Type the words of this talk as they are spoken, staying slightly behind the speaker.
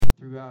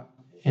throughout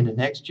into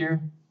next year,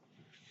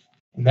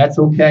 and that's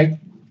okay.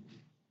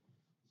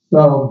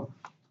 So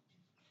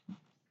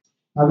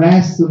I've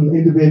asked some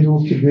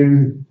individuals to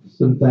do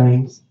some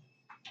things,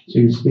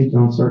 to speak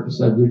on certain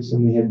subjects,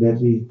 and we had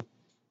Becky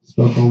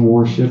spoke on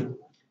worship,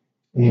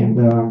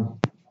 and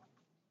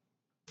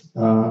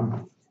I've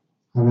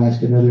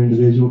asked another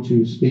individual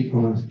to speak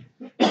on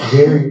a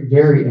very,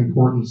 very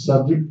important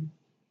subject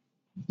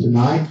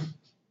tonight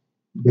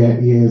that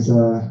is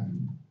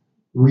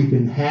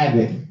reaping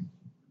havoc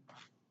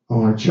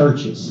on our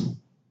churches,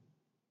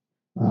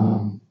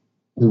 the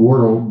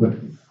world, but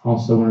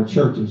also in our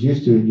churches. You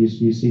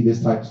see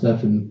this type of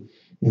stuff in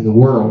the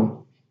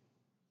world,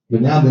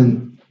 but now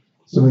then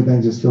so many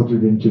things is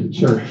filtered into the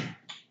church.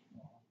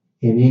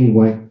 And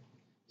anyway,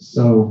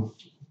 so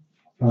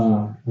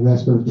I've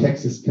asked Brother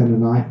Texas to come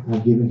tonight.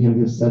 I've given him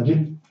his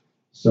subject.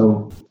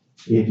 So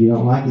if you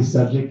don't like his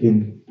subject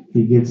and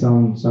he gets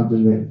on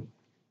something that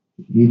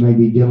you may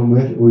be dealing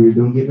with, or you're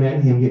don't get mad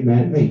at him, get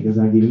mad at me because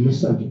I give him the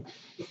subject.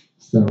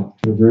 So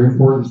it's a very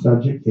important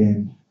subject,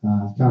 and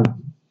kind of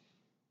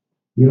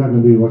you're not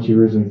going to do what you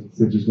originally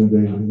said you're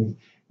going to do.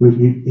 But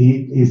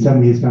he's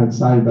telling me he's kind of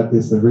excited about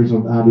this. The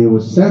original idea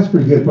sounds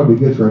pretty good, probably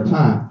good for our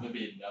time.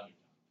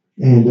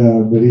 And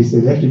but he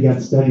said after he got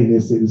to studying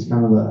this, it was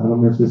kind of I don't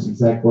remember if this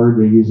exact word,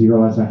 but he usually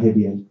realized how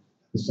heavy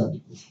the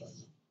subject is.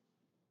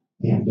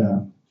 And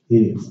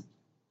it is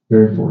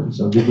very important.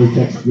 So give the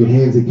text good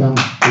hands. He comes.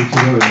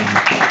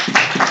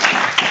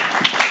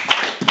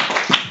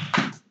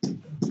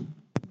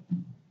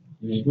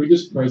 If we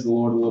just praise the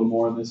Lord a little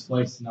more in this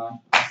place tonight.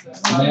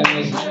 Amen.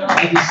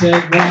 Like you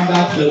said, what I'm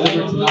about to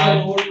deliver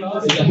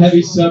tonight is a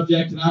heavy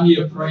subject, and I need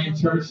a praying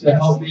church to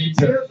help me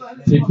to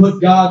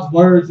put God's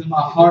words in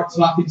my heart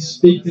so I can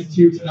speak them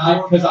to you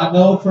tonight, because I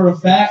know for a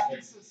fact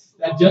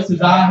that just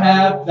as I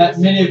have, that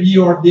many of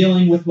you are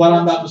dealing with what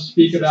I'm about to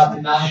speak about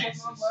tonight.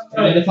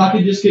 And if I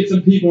could just get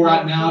some people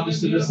right now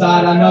just to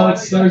decide, I know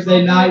it's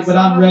Thursday night, but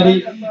I'm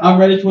ready. I'm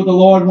ready for what the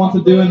Lord wants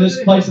to do in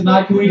this place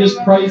tonight. Can we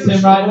just praise Him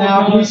right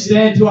now? Can we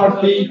stand to our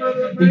feet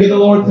and give the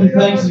Lord some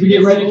thanks as we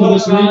get ready for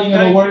this reading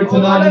of the Word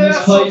tonight in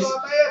this place?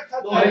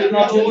 Amen,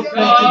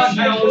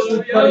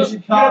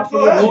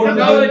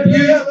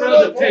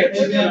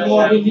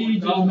 Lord, we need you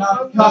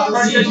tonight. God, we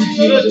need you,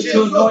 Jesus,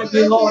 to anoint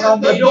me, Lord. I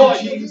need you,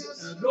 Jesus.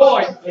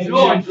 Lord, I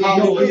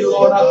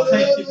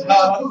thank you,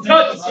 God.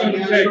 Touch us.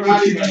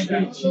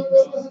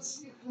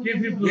 Give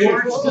him the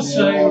words to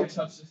say. Touch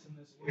us in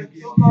this way. Give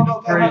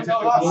you praise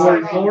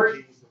and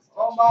glory.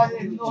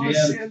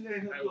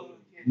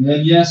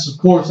 And yes, of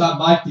course, I'd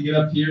like to get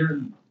up here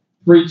and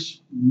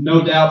preach,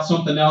 no doubt,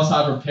 something else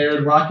I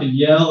prepared where I can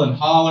yell and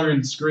holler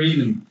and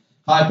scream and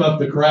hype up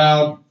the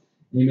crowd.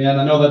 Amen.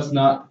 I know that's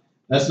not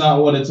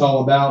what it's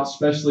all about,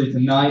 especially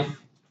tonight.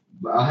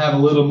 I have a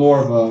little more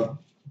of a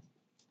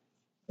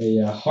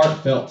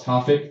heartfelt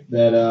topic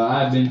that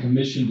I've been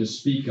commissioned to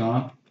speak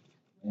on.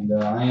 And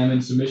I am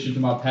in submission to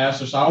my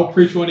pastor, so I will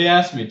preach what he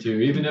asked me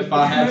to. Even if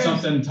I have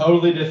something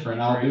totally different,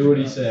 I'll do what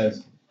he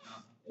says.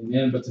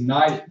 Amen. But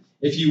tonight,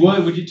 if you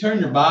would you turn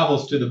your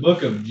Bibles to the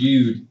book of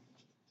Jude?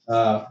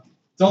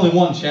 It's only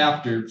one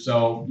chapter,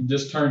 so you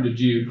just turn to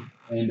Jude.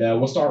 And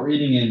we'll start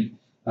reading in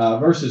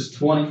verses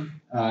 20.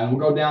 And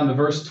we'll go down to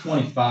verse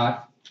 25.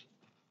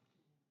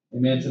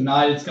 Amen.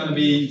 Tonight it's gonna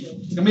be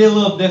a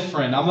little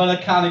different. I'm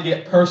gonna kind of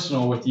get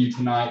personal with you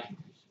tonight.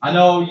 I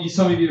know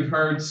some of you have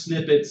heard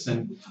snippets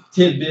and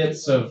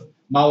tidbits of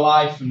my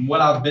life and what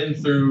I've been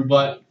through,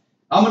 but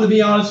I'm gonna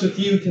be honest with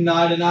you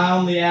tonight, and I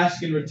only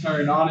ask in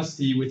return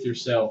honesty with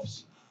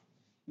yourselves.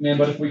 Amen.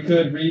 But if we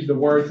could read the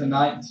word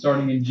tonight,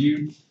 starting in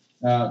Jude,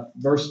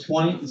 verse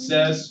 20, it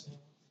says,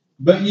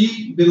 "But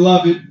ye,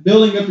 beloved,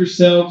 building up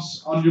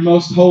yourselves on your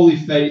most holy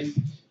faith,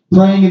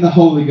 praying in the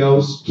Holy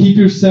Ghost, keep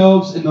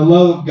yourselves in the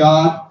love of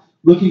God,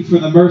 looking for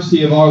the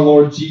mercy of our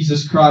Lord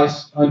Jesus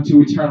Christ unto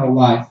eternal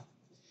life.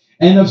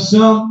 And of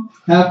some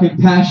have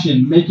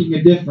compassion, making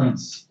a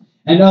difference,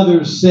 and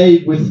others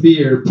save with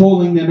fear,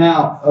 pulling them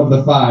out of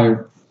the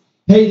fire,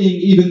 hating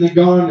even the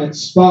garment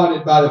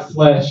spotted by the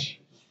flesh.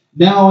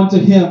 Now unto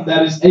him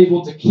that is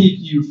able to keep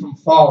you from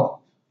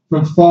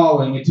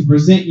falling, and to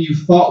present you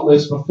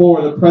faultless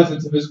before the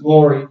presence of his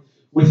glory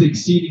with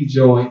exceeding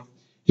joy.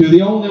 To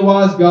the only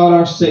wise God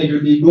our Savior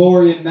be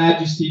glory and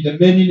majesty,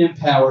 dominion and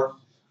power,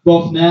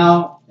 both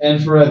now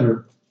and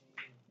forever.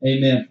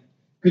 Amen."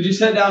 Could you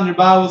set down your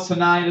Bibles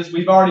tonight as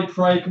we've already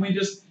prayed? Can we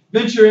just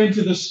venture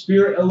into the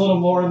Spirit a little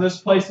more in this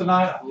place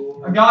tonight?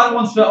 God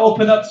wants to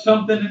open up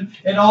something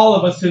in all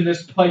of us in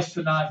this place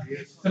tonight.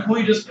 So can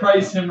we just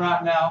praise Him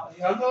right now?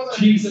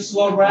 Jesus,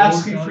 Lord, we're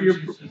asking for your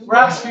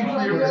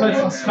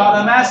presence, God.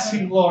 I'm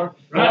asking, Lord,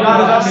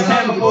 God, as I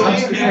stand before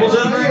these people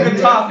delivering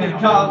the topic,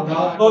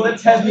 God, Lord,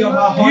 that's heavy on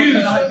my heart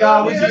tonight,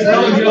 God. We just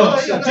know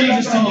you,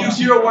 Jesus, to use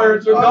your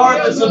words,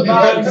 regardless of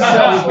my own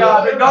self,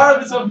 God,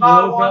 regardless of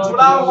my wants, what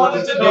I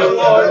wanted to do,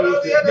 Lord.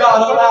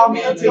 God, allow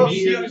me to be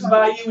used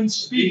by you and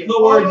speak the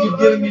word you've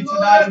given me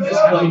tonight in this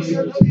place.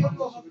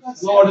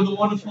 Lord, in the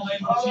wonderful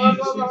name of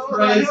Jesus, we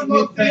praise and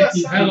we thank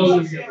you.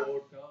 Hallelujah,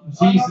 Lord. In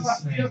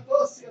Jesus' name.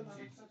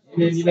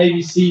 Amen. You may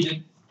be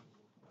seated.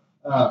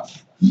 Uh,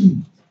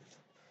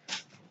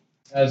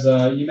 as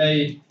you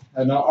may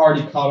have not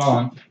already caught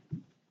on,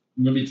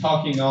 I'm going to be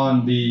talking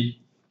on the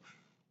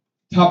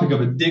topic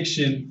of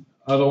addiction,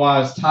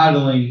 otherwise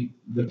titling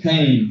The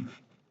Pain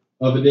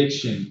of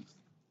Addiction.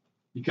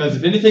 Because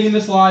if anything in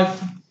this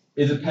life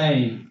is a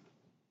pain,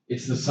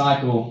 it's the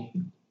cycle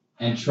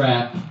and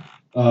trap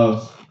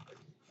of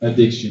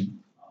addiction.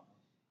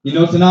 You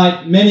know,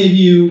 tonight, many of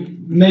you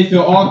may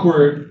feel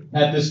awkward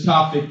at this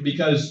topic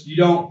because you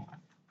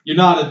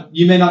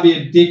may not be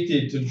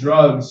addicted to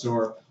drugs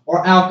or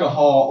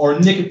alcohol or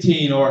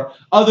nicotine or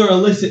other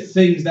illicit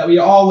things that we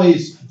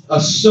always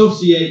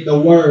associate the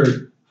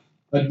word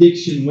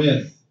addiction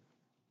with.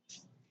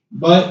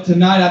 But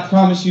tonight I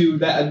promise you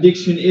that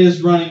addiction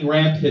is running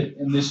rampant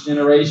in this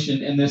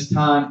generation, in this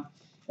time.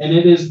 And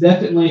it is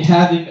definitely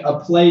having a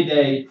play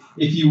day,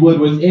 if you would,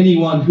 with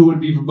anyone who would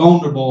be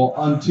vulnerable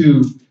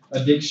unto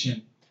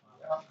addiction.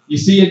 You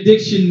see,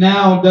 addiction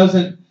now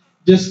doesn't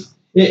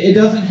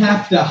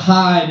have to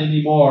hide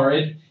anymore.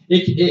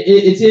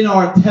 It's in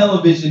our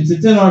televisions,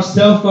 it's in our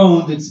cell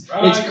phones,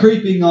 it's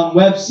creeping on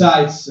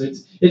websites,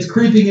 it's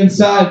creeping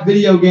inside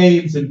video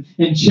games and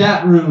in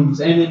chat rooms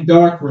and in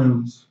dark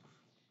rooms.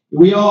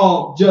 We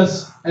all,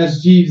 just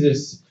as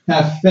Jesus,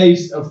 have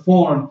faced a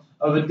form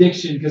of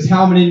addiction, because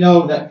how many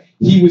know that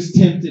he was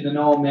tempted in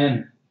all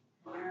manner?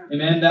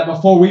 Amen. That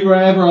before we were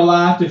ever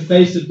alive to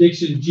face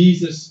addiction,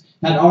 Jesus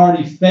had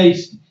already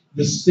faced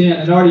the sin,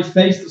 had already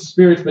faced the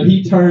spirits, but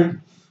he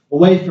turned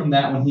away from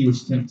that when he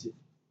was tempted.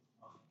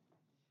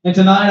 And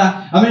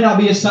tonight, I may not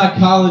be a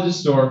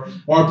psychologist or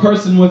a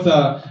person with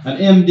an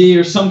MD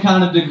or some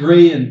kind of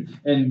degree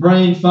in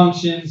brain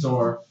functions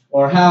or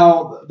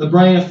how the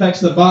brain affects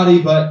the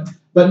body, but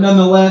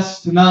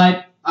nonetheless,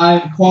 tonight I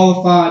am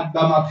qualified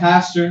by my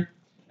pastor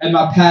and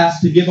my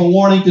past to give a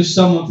warning to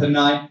someone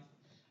tonight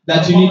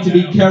that you need to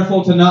be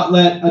careful to not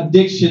let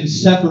addiction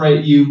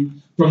separate you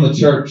from the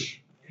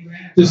church,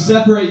 to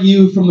separate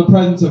you from the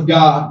presence of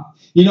God.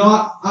 You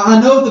know, I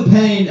know the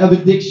pain of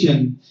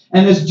addiction,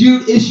 and as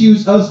Jude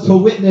issues us to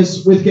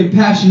witness with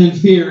compassion and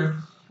fear,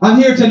 I'm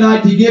here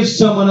tonight to give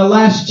someone a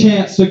last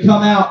chance to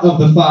come out of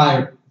the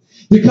fire,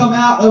 to come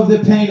out of the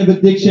pain of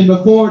addiction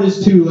before it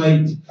is too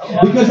late.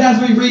 Because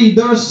as we read,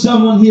 there is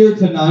someone here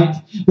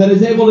tonight that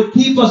is able to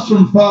keep us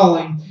from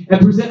falling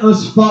and present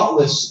us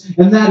faultless,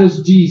 and that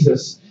is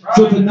Jesus.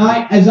 So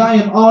tonight, as I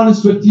am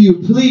honest with you,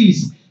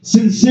 please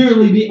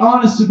sincerely be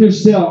honest with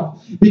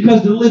yourself,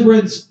 because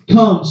deliverance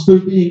comes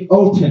through being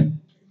open.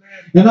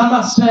 And I'm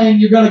not saying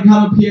you're going to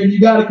come up here and you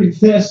got to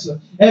confess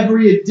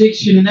every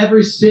addiction and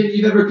every sin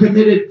you've ever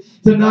committed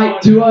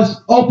tonight to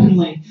us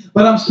openly.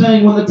 But I'm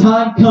saying when the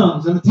time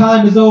comes and the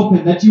time is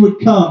open, that you would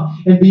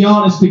come and be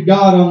honest to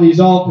God on these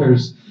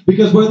altars.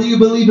 Because whether you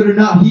believe it or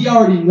not, He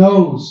already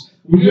knows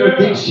your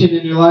addiction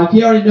in your life.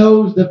 He already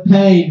knows the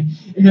pain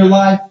in your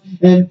life.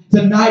 And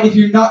tonight, if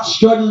you're not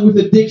struggling with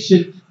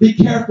addiction, be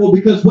careful,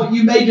 because what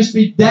you may just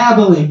be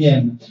dabbling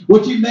in,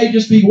 what you may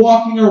just be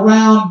walking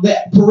around the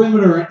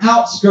perimeter and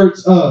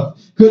outskirts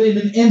of, could in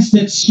an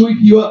instant sweep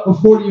you up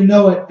before you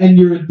know it, and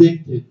you're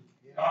addicted.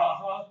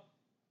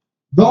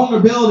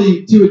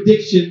 Vulnerability to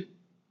addiction.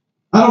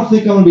 I don't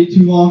think I'm going to be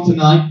too long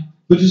tonight,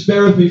 but just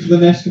bear with me for the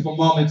next couple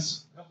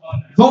moments.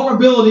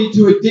 Vulnerability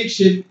to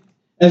addiction,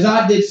 as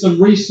I did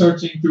some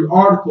researching through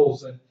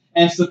articles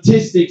and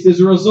statistics, is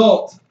a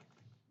result,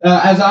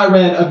 as I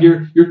read, of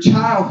your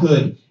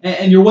childhood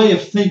and your way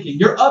of thinking.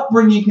 Your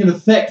upbringing can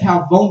affect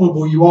how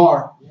vulnerable you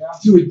are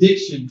to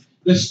addiction.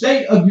 The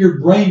state of your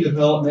brain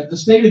development, the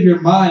state of your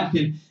mind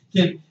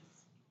can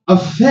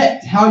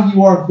affect how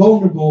you are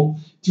vulnerable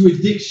to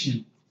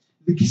addiction.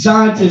 The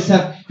scientists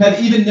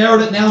have even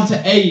narrowed it down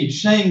to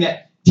age, saying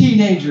that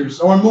teenagers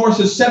are more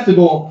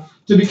susceptible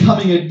to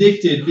becoming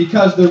addicted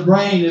because their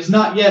brain is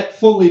not yet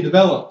fully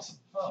developed.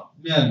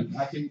 Man,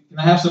 can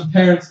I have some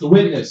parents to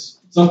witness?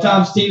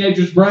 Sometimes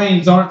teenagers'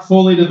 brains aren't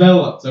fully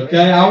developed,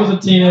 okay? I was a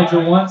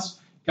teenager once,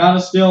 kind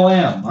of still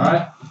am, all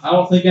right? I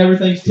don't think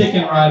everything's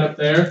ticking right up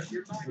there,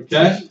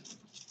 okay?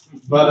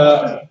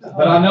 But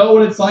I know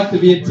what it's like to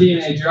be a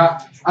teenager.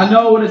 I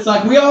know what it's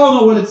like. We all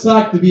know what it's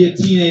like to be a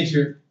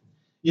teenager.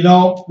 You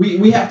know,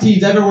 we have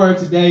teens everywhere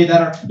today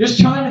that are just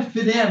trying to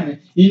fit in.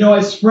 You know,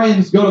 as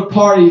friends go to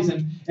parties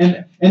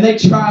and they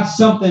try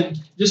something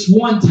just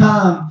one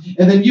time,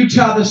 and then you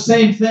try the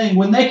same thing.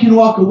 When they can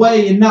walk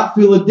away and not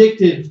feel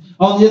addicted,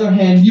 on the other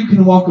hand, you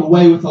can walk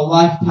away with a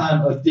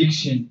lifetime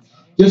addiction.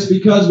 Just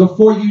because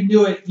before you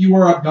knew it, you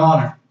were a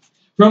goner.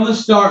 From the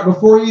start,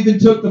 before you even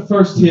took the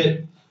first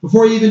hit,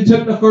 before you even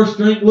took the first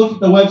drink, look at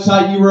the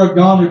website, you were a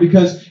goner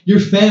because your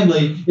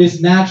family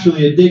is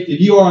naturally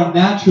addicted. You are a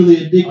naturally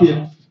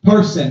addictive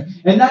person.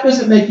 And that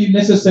doesn't make you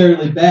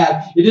necessarily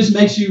bad. It just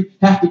makes you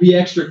have to be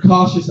extra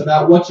cautious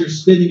about what you're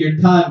spending your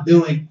time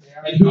doing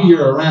and who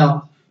you're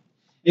around.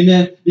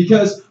 Amen.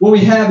 Because what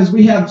we have is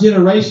we have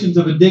generations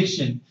of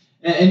addiction.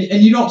 And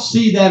you don't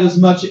see that as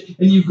much.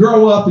 And you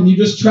grow up and you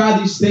just try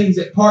these things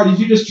at parties.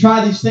 You just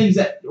try these things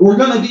that were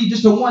going to be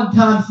just a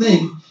one-time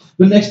thing.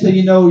 But next thing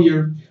you know,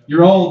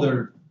 you're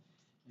older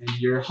and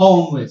you're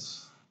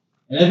homeless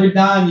And every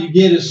dime you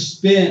get is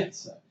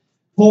spent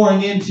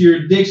pouring into your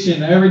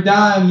addiction. Every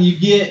dime you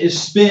get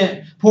is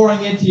spent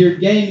pouring into your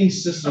gaming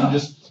system,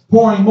 just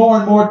pouring more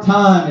and more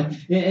time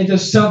into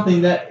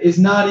something that is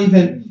not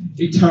even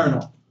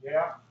eternal.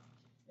 Yeah.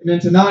 And then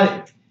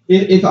tonight,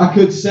 if I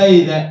could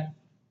say that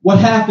what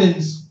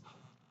happens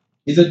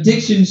is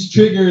addictions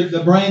trigger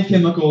the brain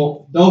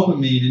chemical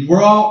dopamine. And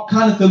we're all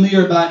kind of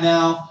familiar by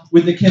now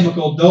with the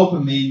chemical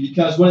dopamine,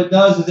 because what it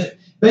does is it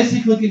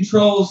basically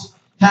controls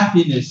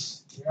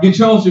happiness,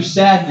 controls your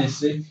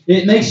sadness.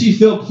 It makes you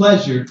feel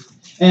pleasure.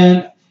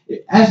 And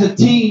as a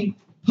teen,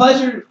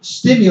 pleasure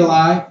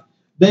stimuli,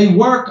 they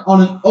work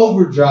on an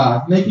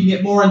overdrive, making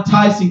it more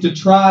enticing to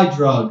try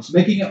drugs,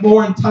 making it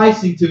more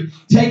enticing to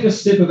take a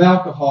sip of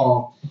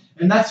alcohol.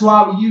 And that's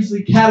why we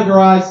usually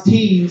categorize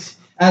teens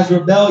as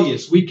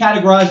rebellious. We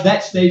categorize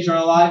that stage in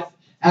our life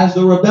as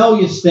the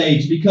rebellious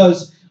stage,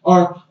 because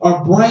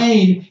our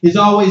brain is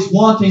always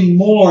wanting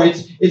more.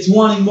 It's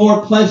wanting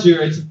more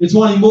pleasure. It's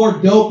wanting more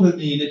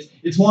dopamine.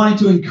 It's wanting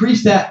to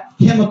increase that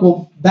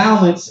chemical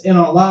balance in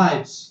our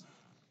lives.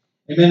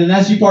 Amen. And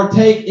as you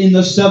partake in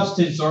the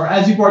substance, or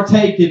as you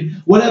partake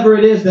in whatever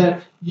it is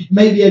that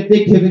may be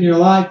addictive in your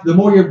life, the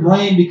more your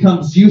brain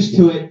becomes used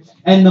to it,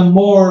 and the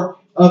more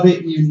of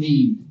it you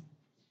need.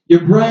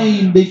 Your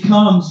brain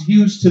becomes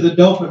used to the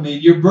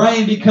dopamine. Your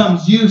brain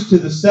becomes used to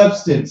the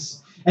substance.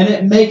 And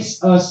it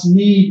makes us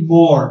need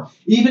more.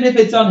 Even if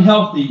it's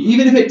unhealthy.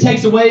 Even if it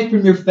takes away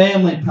from your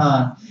family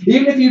time.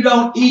 Even if you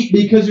don't eat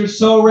because you're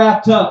so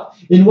wrapped up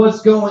in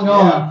what's going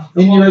on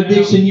in your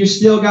addiction, you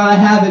still got to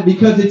have it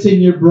because it's in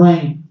your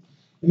brain.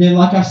 I mean,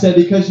 like I said,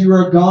 because you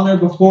were a goner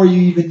before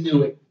you even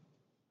knew it.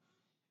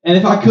 And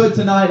if I could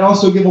tonight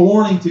also give a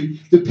warning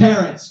to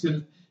parents.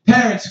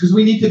 Because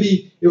we need to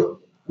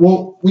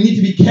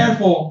be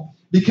careful,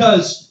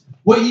 because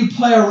what you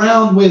play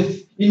around with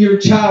in your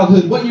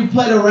childhood, what you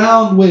played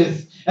around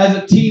with as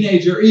a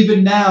teenager,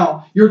 even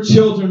now, your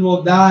children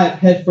will dive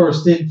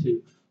headfirst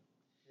into.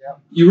 Yeah.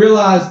 You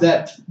realize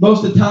that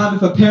most of the time,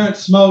 if a parent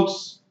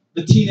smokes,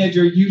 the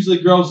teenager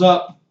usually grows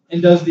up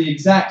and does the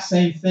exact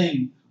same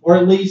thing, or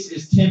at least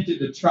is tempted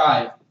to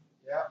try it.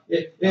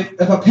 Yeah.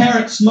 If a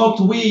parent smoked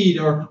weed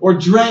or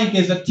drank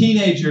as a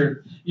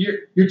teenager,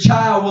 your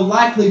child will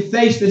likely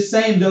face the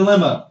same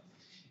dilemma.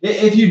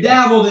 If you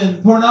dabbled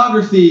in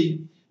pornography,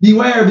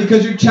 beware,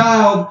 because your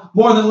child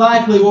more than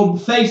likely will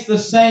face the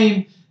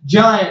same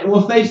giant,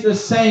 will face the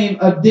same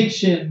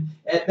addiction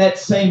at that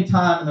same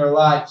time in their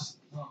lives.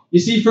 You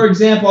see, for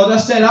example,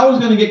 as I said, I was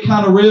going to get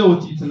kind of real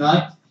with you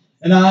tonight,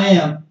 and I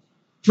am.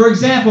 For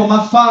example,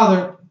 my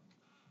father,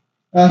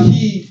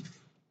 he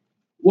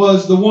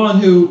was the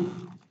one who...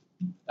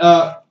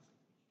 okay,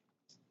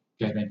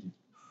 thank you.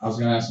 I was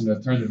going to ask him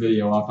to turn the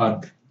video off.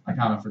 I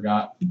kind of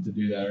forgot to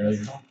do that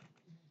earlier.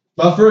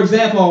 But for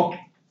example,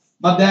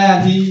 my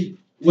dad, he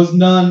was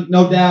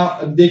no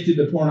doubt addicted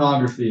to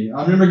pornography.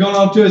 I remember going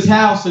up to his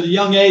house at a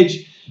young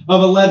age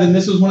of 11.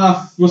 This was when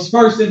I was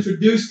first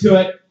introduced to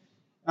it.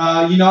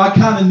 I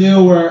kind of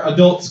knew where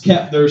adults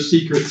kept their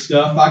secret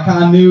stuff. I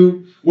kind of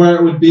knew where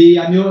it would be.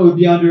 I knew it would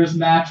be under his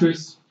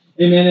mattress.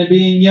 Amen. And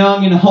being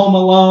young and home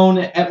alone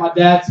at my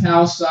dad's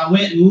house, I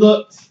went and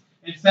looked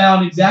and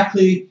found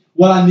exactly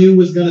what I knew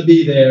was going to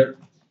be there.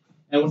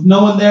 And with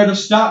no one there to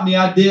stop me,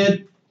 I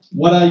did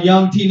what a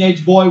young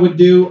teenage boy would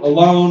do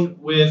alone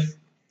with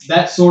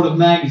that sort of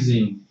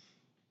magazine.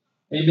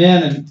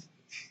 Amen. And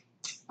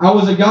I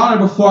was a goner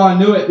before I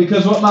knew it,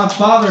 because what my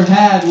father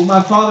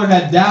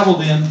had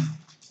dabbled in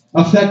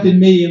affected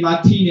me in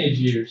my teenage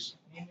years.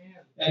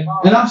 And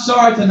I'm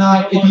sorry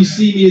tonight if you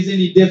see me as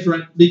any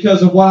different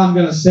because of what I'm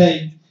going to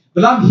say.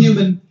 But I'm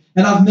human,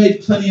 and I've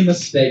made plenty of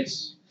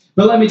mistakes.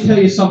 But let me tell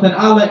you something.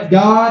 I let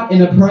God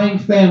and a praying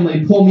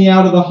family pull me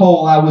out of the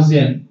hole I was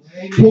in.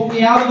 Pull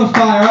me out of the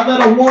fire. I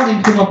let a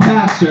warning from a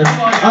pastor.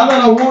 I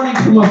let a warning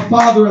from a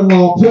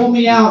father-in-law pull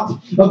me out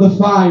of the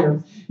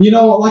fire. You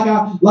know, like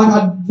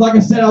I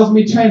said, I was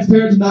going to be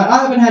transparent tonight.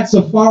 I haven't had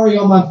Safari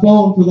on my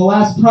phone for the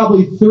last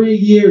probably 3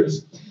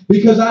 years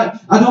because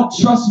I don't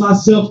trust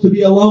myself to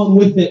be alone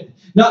with it.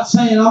 Not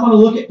saying I'm going to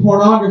look at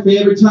pornography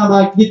every time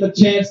I get the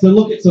chance to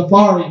look at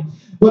Safari,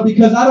 but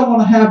because I don't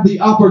want to have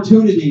the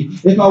opportunity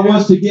if I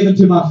was to give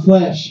into my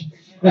flesh.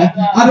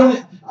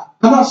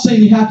 I'm not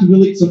saying you have to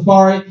delete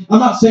Safari. I'm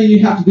not saying you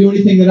have to do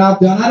anything that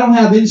I've done. I don't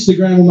have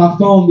Instagram on my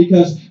phone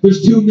because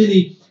there's too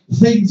many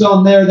things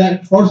on there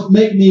that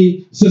make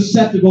me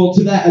susceptible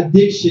to that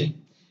addiction.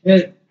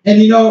 And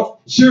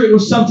sure, it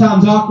was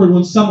sometimes awkward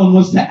when someone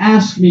was to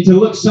ask me to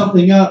look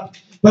something up,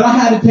 but I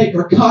had to take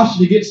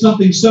precaution to get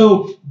something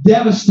so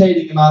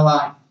devastating in my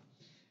life.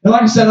 And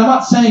like I said, I'm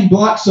not saying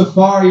block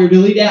Safari or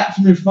delete apps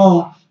from your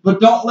phone, but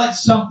don't let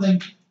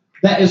something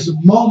that is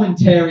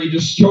momentary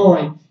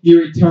destroy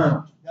your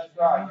eternal. That's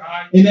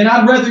right. And then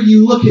I'd rather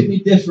you look at me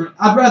different.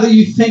 I'd rather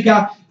you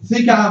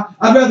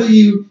I'd rather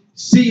you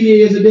see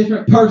me as a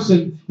different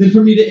person than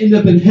for me to end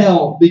up in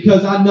hell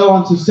because I know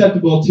I'm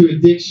susceptible to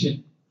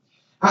addiction.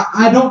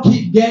 I don't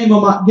keep games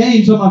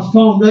on my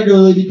phone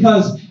regularly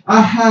because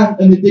I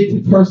have an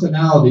addictive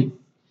personality.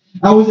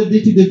 I was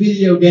addicted to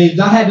video games.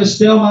 I had to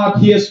steal my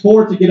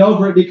PS4 to get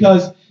over it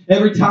because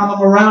every time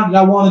I'm around it,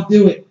 I want to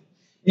do it.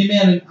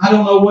 Amen. And I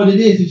don't know what it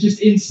is. It's just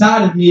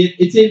inside of me.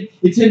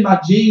 It's in my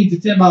genes.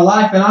 It's in my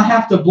life. And I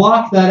have to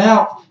block that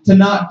out to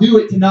not do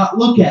it, to not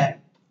look at it.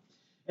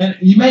 And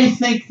you may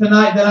think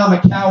tonight that I'm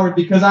a coward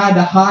because I had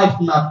to hide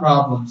from my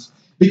problems,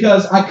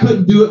 because I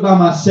couldn't do it by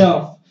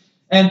myself.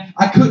 And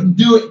I couldn't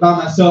do it by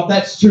myself.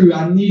 That's true.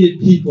 I needed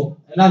people.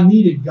 And I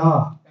needed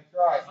God.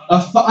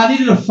 That's right. I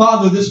needed a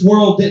father this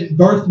world didn't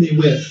birth me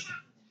with.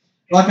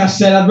 Like I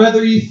said, I'd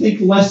rather you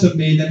think less of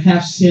me than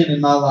have sin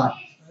in my life.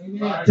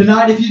 Amen.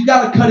 Tonight, if you've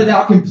got to cut it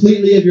out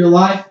completely of your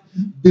life,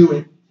 do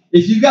it.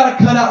 If you've got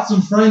to cut out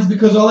some friends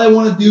because all they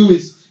want to do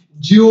is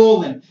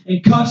jewel and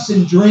cuss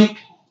and drink,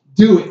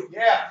 do it.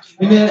 Yeah.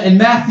 Amen. In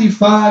Matthew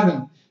 5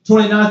 and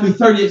 29 through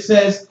 30, it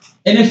says,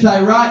 "And if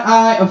thy right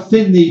eye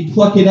offend thee,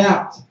 pluck it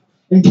out,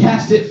 and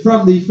cast it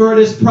from thee. For it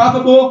is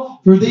probable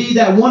for thee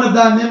that one of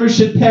thy members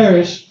should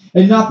perish,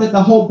 and not that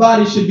the whole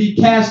body should be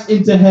cast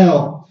into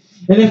hell.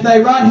 And if thy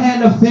right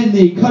hand offend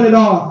thee, cut it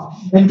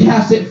off, and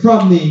cast it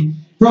from thee.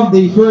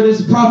 For it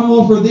is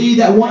probable for thee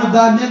that one of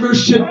thy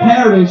members should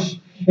perish,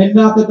 and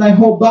not that thy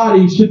whole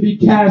body should be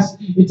cast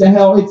into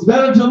hell." It's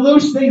better to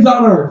lose things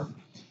on earth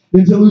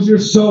than to lose your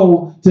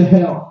soul to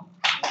hell.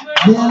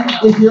 Then,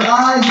 if your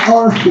eyes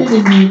are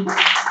offending you,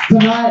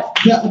 tonight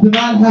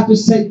I have to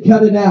say,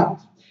 cut it out.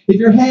 If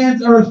your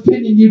hands are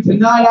offending you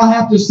tonight, I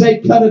have to say,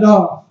 cut it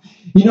off.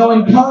 You know,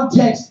 in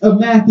context of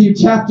Matthew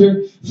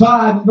chapter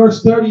 5 and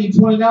verse 30 and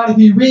 29, if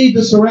you read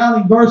the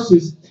surrounding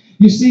verses,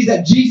 you see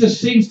that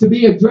Jesus seems to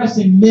be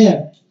addressing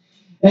men.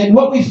 And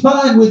what we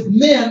find with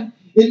men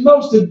in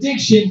most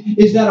addiction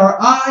is that our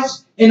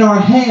eyes and our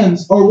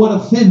hands are what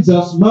offends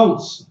us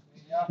most.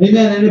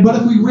 Amen. But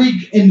if we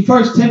read in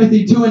 1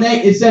 Timothy 2 and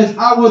 8, it says,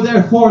 "I will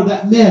therefore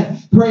that men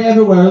pray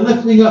everywhere,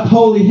 lifting up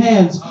holy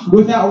hands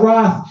without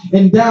wrath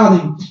and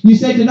doubting." You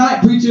say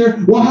tonight,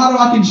 preacher, well, how do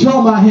I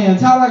control my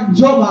hands? How do I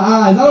control my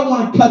eyes? I don't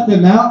want to cut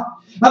them out.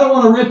 I don't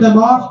want to rip them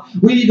off.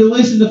 We need to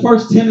listen to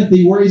 1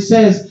 Timothy where he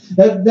says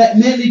that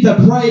men need to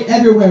pray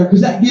everywhere,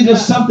 because that gives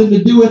us something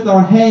to do with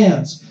our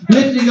hands.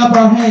 Lifting up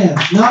our hands,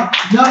 not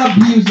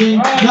abusing,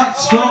 not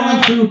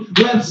scrolling through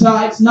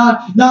websites,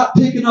 not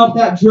picking up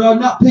that drug,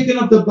 not picking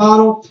up the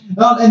bottle.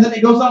 And then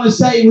it goes on to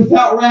say,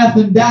 without wrath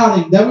and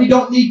doubting, that we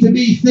don't need to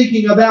be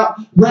thinking about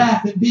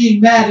wrath and being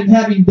mad and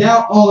having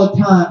doubt all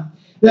the time.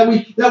 That we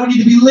need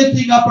to be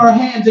lifting up our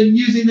hands and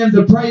using them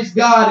to praise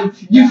God, and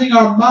using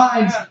our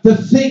minds to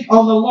think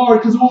on the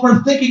Lord. Because when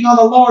we're thinking on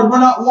the Lord, we're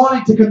not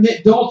wanting to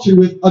commit adultery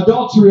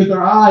with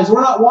our eyes.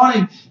 We're not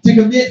wanting to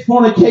commit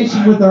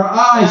fornication with our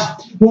eyes.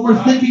 When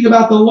we're thinking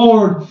about the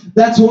Lord,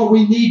 that's what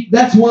we need.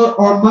 That's where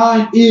our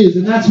mind is,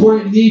 and that's where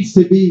it needs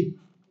to be.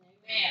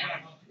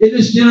 In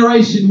this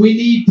generation, we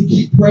need to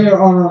keep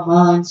prayer on our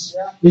minds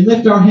and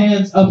lift our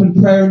hands up in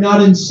prayer,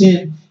 not in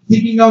sin,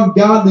 thinking on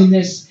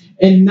godliness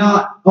and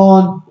not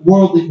on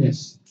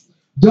worldliness.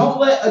 Don't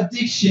let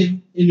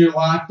addiction in your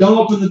life. Don't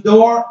open the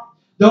door.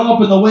 Don't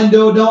open the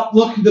window. Don't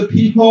look at the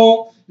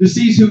peephole to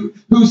see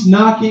who's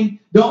knocking.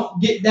 Don't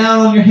get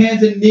down on your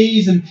hands and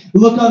knees and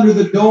look under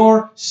the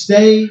door.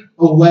 Stay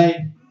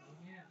away.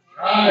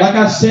 Like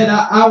I said,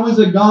 I was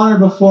a goner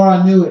before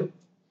I knew it.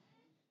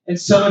 And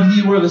some of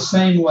you were the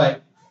same way.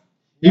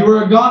 You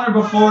were a goner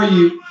before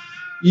you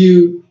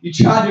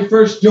tried your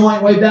first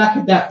joint way back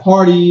at that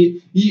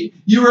party.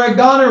 You were a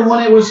goner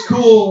when it was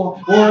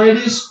cool, or it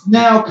is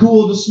now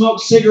cool to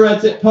smoke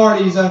cigarettes at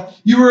parties.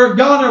 You were a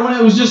goner when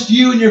it was just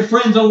you and your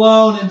friends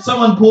alone and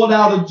someone pulled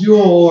out a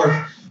jewel.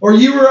 Or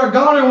you were a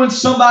goner when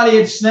somebody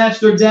had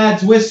snatched their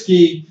dad's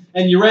whiskey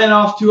and you ran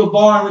off to a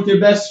barn with your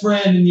best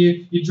friend and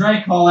you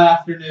drank all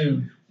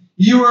afternoon.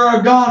 You were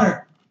a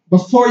goner.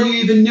 Before you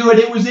even knew it,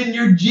 it was in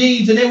your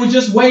genes, and it was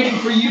just waiting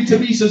for you to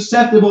be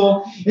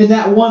susceptible in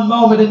that one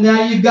moment. And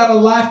now you've got a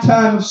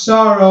lifetime of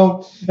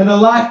sorrow and a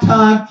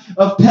lifetime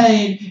of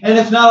pain. And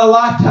if not a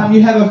lifetime,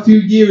 you have a few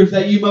years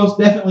that you most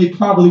definitely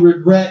probably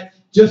regret,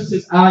 just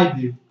as I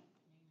do.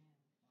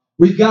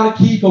 We've got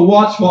to keep a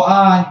watchful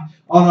eye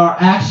on our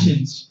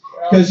actions,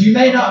 because you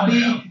may not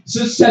be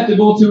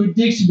susceptible to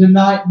addiction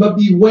tonight, but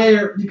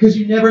beware, because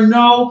you never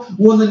know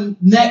when the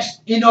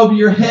next in over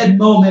your head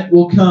moment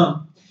will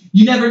come.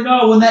 You never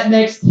know when that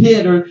next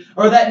hit or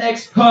that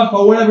next puff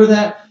or whatever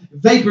that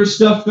vapor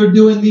stuff they're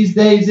doing these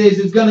days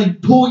is going to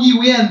pull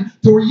you in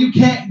to where you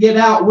can't get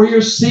out, where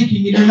you're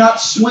sinking and you're not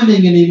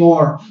swimming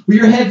anymore, where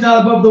your head's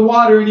not above the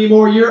water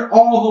anymore. You're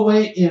all the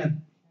way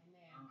in.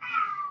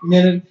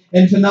 Amen.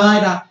 And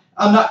tonight,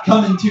 I'm not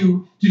coming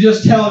to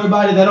just tell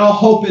everybody that all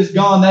hope is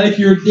gone, that if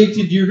you're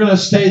addicted, you're going to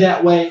stay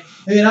that way.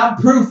 And I'm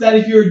proof that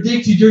if you're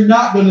addicted, you're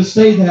not going to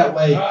stay that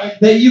way. Right.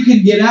 That you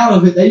can get out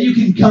of it. That you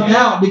can come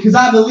out. Because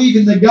I believe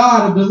in the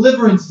God of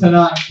deliverance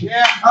tonight.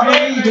 Yeah.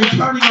 I believe in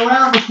turning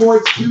around before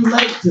it's too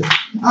late.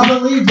 I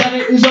believe that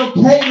it is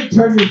okay to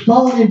turn your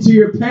phone into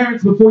your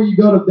parents before you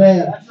go to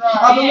bed. That's right.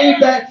 I believe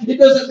that it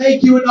doesn't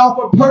make you an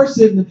awful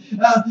person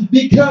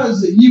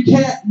because you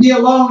can't be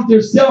alone with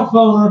your cell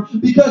phone, or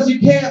because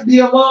you can't be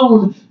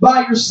alone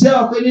by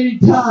yourself at any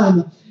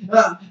time.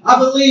 I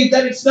believe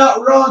that it's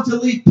not wrong to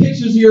leave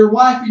pictures of your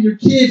wife and your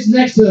kids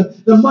next to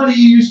the money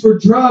you use for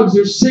drugs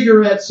or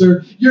cigarettes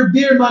or your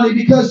beer money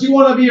because you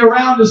want to be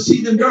around to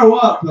see them grow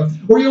up,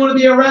 or you want to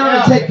be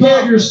around to take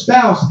care of your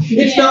spouse.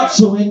 It's not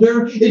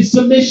surrender, it's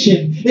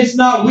submission. It's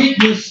not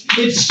weakness,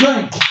 it's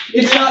strength.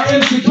 It's not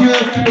insecure,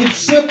 it's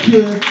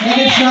secure.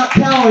 And it's not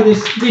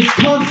cowardice, it's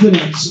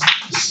confidence.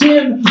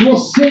 Sin will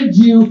send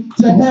you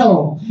to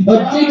hell.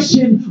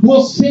 Addiction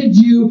will send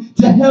you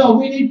to hell.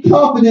 We need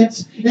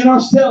confidence in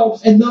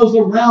ourselves and those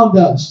around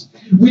us.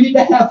 We need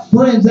to have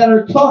friends that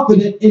are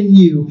confident in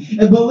you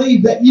and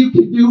believe that you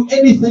can do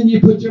anything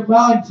you put your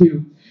mind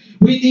to.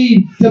 We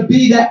need to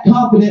be that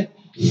confident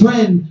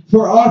friend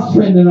for our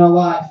friend in our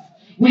life.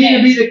 We need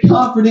to be the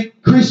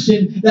confident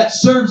Christian that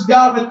serves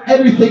God with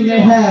everything they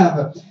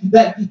have,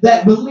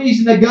 that believes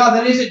in a God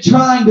that isn't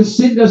trying to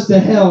send us to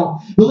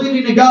hell,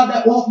 believing in a God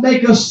that won't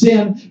make us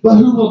sin, but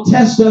who will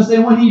test us,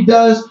 and when He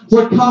does,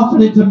 we're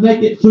confident to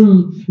make it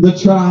through the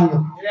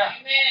trial. Yeah.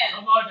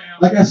 Come on now.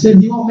 Like I said,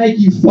 He won't make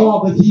you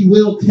fall, but He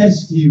will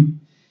test you.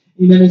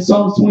 Amen. In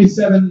Psalms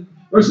 27,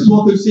 verses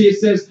 1 through 6, it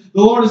says, "The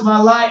Lord is my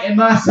light and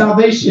my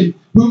salvation.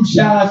 Whom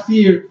shall I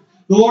fear?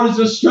 The Lord is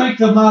the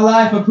strength of my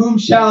life. Of whom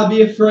shall I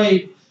be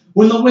afraid?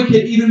 When the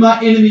wicked, even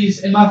my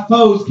enemies and my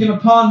foes, came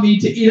upon me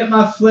to eat up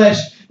my flesh,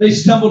 they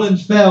stumbled and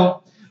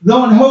fell.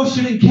 Though an host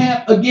should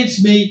encamp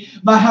against me,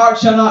 my heart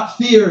shall not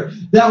fear.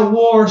 Thou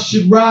war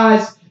should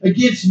rise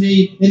against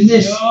me, in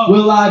this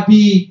will I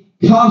be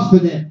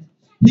confident.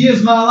 He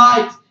is my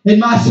light and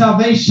my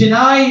salvation.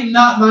 I am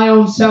not my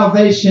own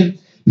salvation.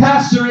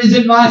 Pastor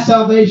isn't my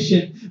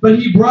salvation, but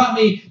he brought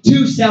me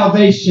to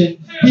salvation.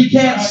 He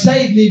can't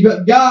save me,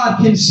 but God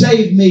can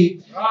save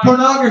me.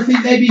 Pornography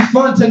may be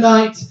fun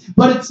tonight,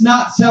 but it's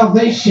not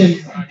salvation.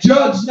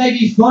 Drugs may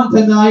be fun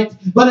tonight,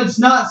 but it's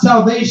not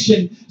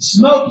salvation.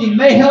 Smoking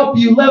may help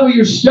you level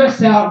your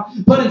stress out,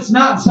 but it's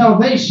not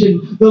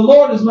salvation. The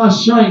Lord is my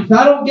strength.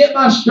 I don't get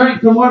my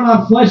strength from where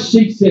my flesh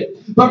seeks it,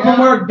 but from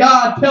where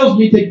God tells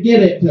me to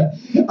get it.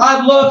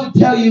 I'd love to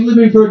tell you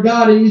living for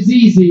God is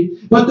easy,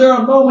 but there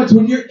are moments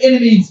when your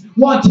enemies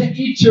want to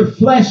eat your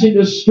flesh and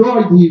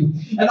destroy you.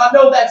 And I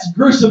know that's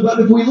gruesome, but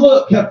if we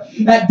look at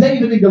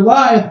David and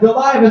Goliath,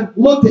 Goliath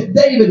looked at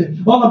David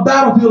on the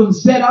battlefield and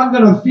said, "I'm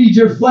going to feed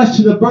your flesh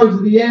to the birds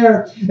of the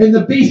air and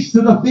the beasts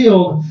of the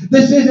field."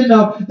 This isn't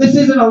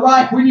a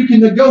life where you can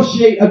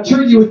negotiate a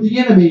treaty with the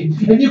enemy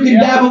and you can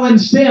dabble in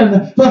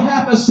sin for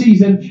half a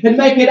season and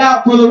make it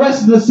out for the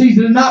rest of the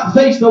season and not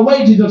face the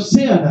wages of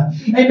sin.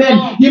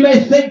 Amen. You may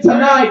think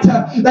tonight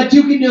that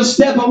you can just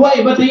step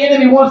away, but the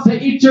enemy wants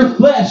to eat your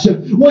flesh.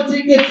 Once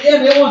it gets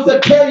in, it wants to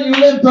tear you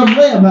limb from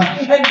limb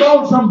and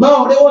bone from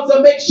bone. It wants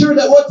to make sure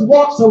that what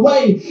walks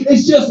away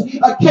is just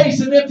a case,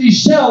 an empty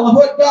shell of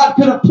what God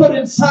could have put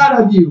inside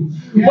of you.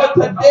 What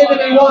the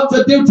enemy wants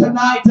to do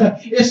tonight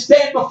is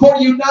stand before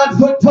you 9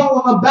 foot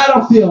tall on the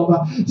battlefield,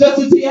 just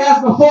as he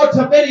has before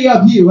to many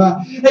of you.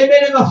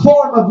 Amen. In the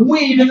form of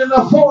weed, and in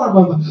the form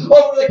of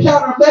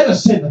over-the-counter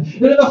medicine,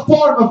 and in the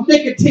form of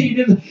nicotine,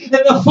 and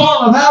in the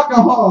form of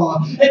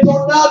alcohol and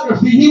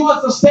pornography. He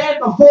wants to stand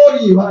before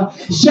you,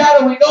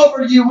 shadowing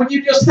over you when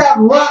you just have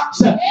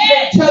rocks and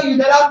tell you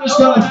that I'm just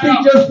going to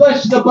feed your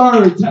flesh to the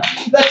birds,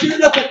 that you're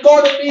nothing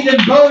more to me than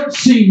bird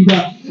seed.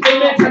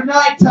 Amen.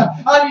 Tonight,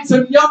 I need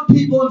some young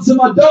people and some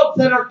adults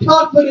that are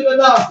confident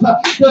enough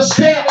to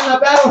stand in the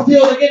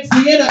battlefield against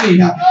the enemy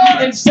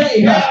and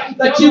say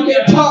that you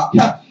can talk.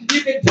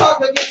 You can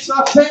talk against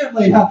my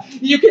family.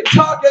 You can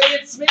talk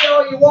against me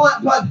all you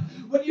want, but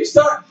when you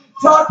start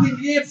talking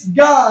against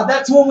God,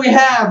 that's when we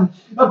have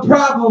a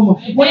problem.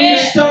 When you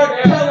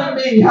start telling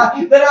me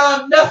that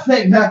I'm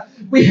nothing,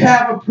 we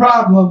have a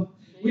problem.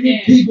 We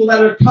need people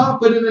that are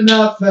confident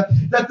enough that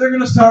they're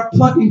going to start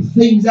plucking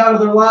things out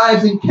of their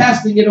lives and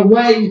casting it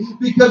away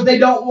because they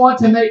don't want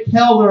to make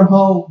hell their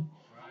home.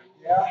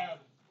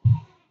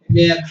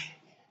 Amen.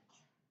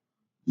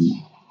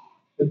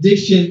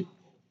 Addiction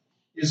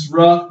is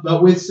rough,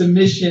 but with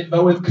submission,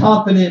 but with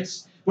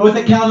confidence, but with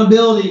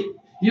accountability,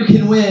 you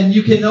can win.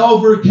 You can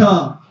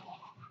overcome.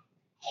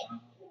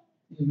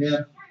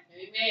 Amen.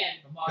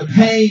 The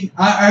pain.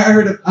 I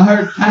heard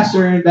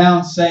Pastor Aaron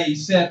Bounds say. He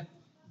said,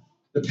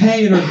 "The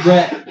pain of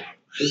regret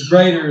is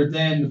greater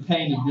than the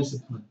pain of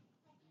discipline.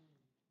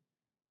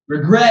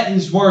 Regret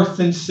is worse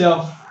than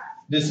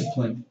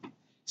self-discipline.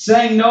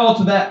 Saying no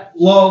to that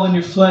lull in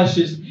your flesh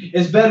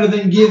is better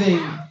than giving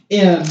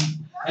in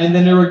and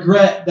then the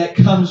regret that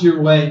comes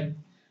your way."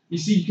 You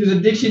see, because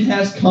addiction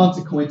has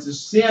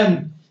consequences.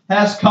 Sin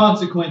has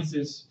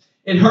consequences.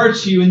 It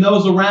hurts you and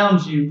those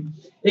around you.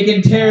 It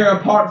can tear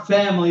apart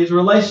families,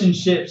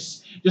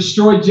 relationships,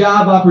 destroy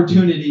job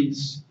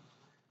opportunities.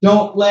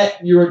 Don't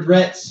let your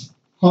regrets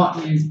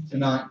haunt you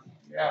tonight.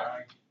 Yeah.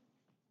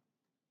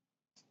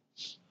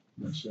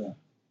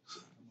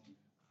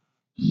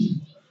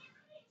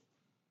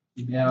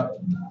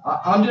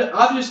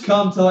 I've just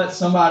come to let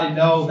somebody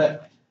know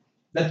that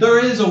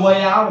there is a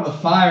way out of the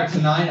fire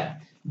tonight.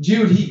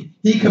 Jude,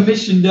 he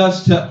commissioned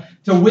us to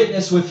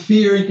witness with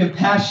fear and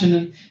compassion.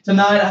 And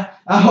tonight,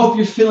 I hope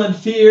you're feeling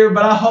fear,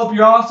 but I hope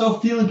you're also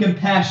feeling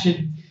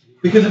compassion.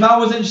 Because if I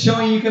wasn't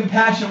showing you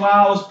compassion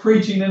while I was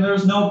preaching, then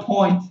there's no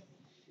point.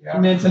 Yeah.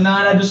 Amen.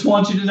 Tonight, I just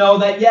want you to know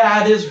that,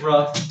 yeah, it is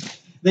rough.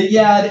 That,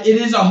 yeah, it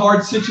is a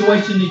hard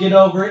situation to get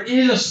over. It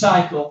is a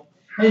cycle.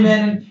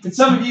 Amen. And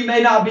some of you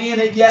may not be in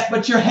it yet,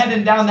 but you're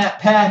heading down that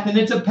path. And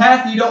it's a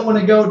path you don't want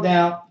to go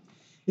down.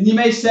 And you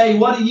may say,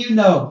 what do you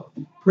know?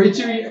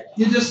 Preacher,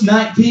 you're just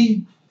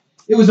 19.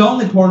 It was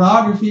only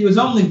pornography. It was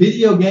only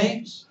video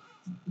games.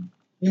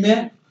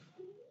 Amen.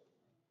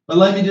 But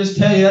let me just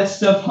tell you, that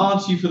stuff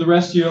haunts you for the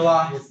rest of your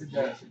life. Yes, it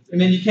does. I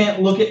mean, you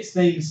can't look at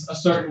things a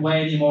certain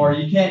way anymore.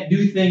 You can't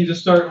do things a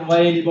certain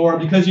way anymore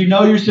because you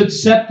know you're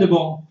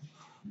susceptible.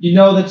 You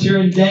know that you're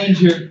in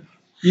danger.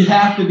 You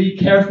have to be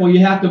careful. You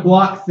have to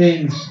block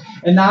things.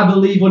 And I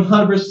believe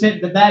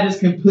 100% that that is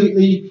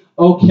completely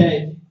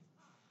okay.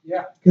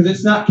 Yeah. Because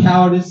it's not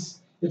cowardice.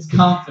 It's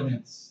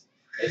confidence.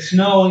 It's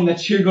knowing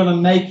that you're going to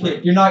make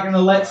it. You're not going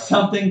to let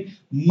something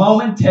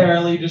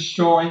momentarily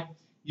destroy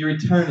your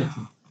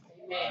eternity.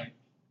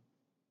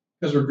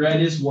 Because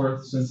regret is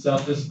worse than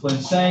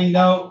self-discipline. Saying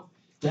no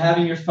to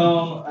having your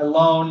phone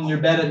alone in your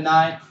bed at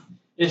night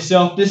is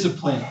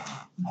self-discipline.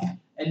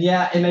 And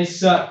yeah, it may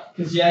suck.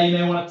 Because yeah, you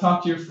may want to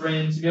talk to your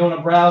friends. You may want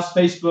to browse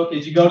Facebook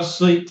as you go to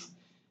sleep.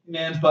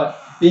 Man,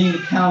 but being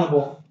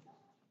accountable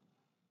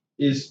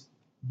is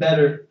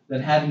better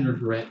than having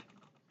regret.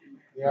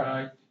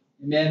 Yeah.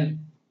 Amen.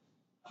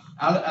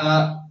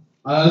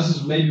 This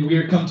is maybe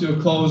weird, come to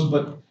a close,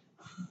 but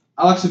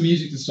I like some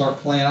music to start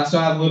playing. I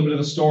still have a little bit of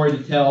a story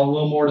to tell, a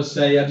little more to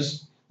say. I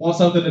just want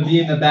something to be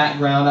in the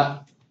background.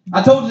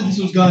 I told you this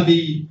was going to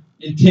be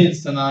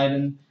intense tonight,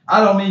 and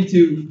I don't mean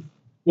to,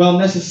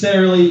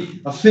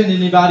 necessarily offend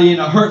anybody in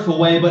a hurtful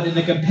way, but in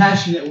a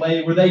compassionate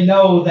way where they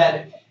know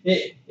that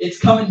it's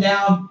coming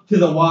down to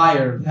the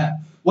wire.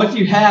 That what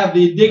you have,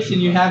 the addiction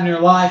you have in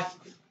your life,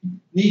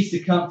 needs to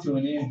come to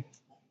an end.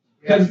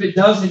 Because if it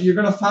doesn't, you're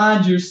going to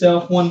find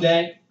yourself one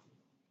day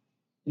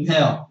in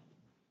hell.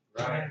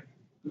 Right.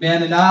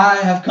 Man, and I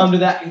have come to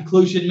that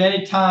conclusion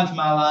many times in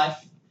my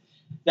life,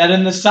 that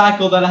in the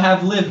cycle that I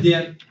have lived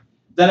in,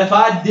 that if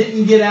I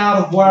didn't get out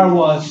of where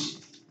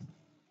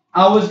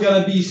I was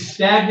going to be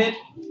stagnant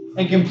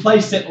and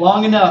complacent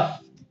long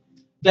enough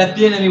that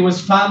the enemy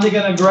was finally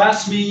going to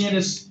grasp me in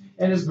his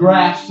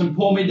grasp and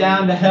pull me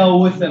down to hell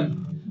with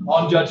him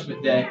on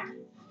Judgment Day.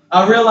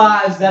 I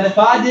realized that if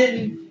I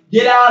didn't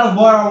get out of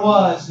where I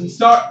was and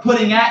start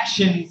putting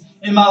action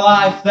in my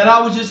life, that I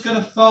was just going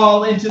to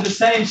fall into the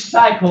same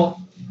cycle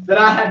that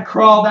I had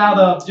crawled out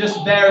of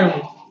just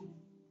barely.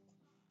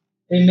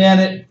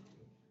 Amen.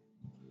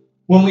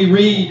 When we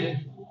read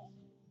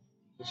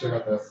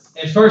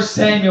in 1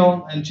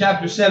 Samuel in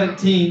chapter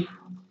 17, it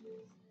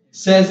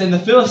says, And the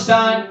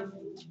Philistine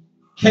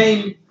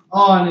came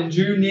on and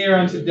drew near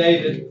unto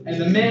David, and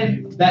the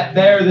men that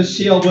bare the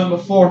shield went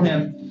before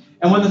him.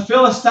 And when the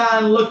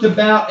Philistine looked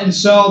about and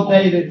saw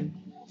David,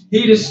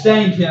 he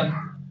disdained him,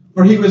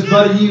 for he was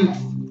but a youth,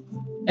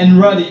 and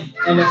ruddy,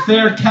 and of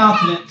fair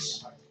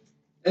countenance.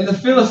 And the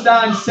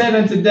Philistine said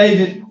unto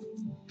David,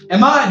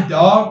 Am I a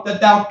dog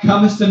that thou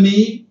comest to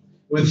me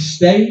with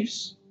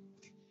staves?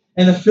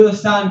 And the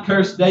Philistine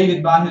cursed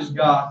David by his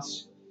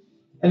gods.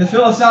 And the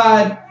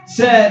Philistine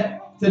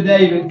said to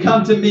David,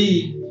 Come to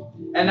me,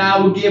 and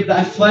I will give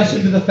thy flesh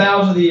unto the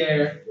fowls of the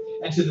air,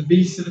 and to the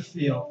beasts of the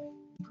field.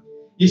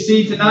 You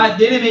see, tonight,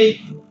 the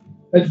enemy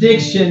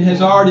addiction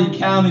has already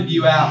counted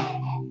you out.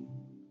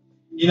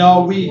 You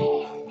know,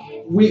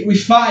 we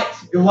fight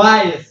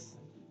Goliath,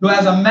 who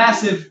has a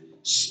massive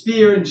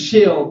spear and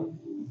shield.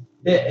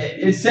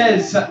 It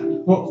says,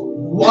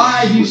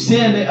 Why do you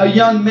send a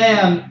young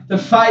man to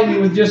fight me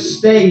with just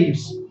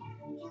staves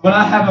when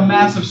I have a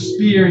massive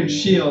spear and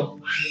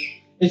shield?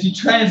 If you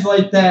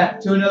translate that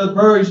to another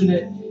version,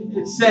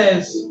 it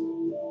says,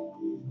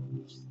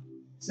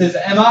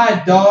 Am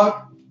I a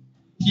dog?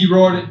 He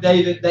roared at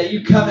David, that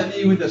you come at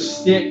me with a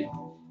stick.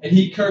 And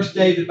he cursed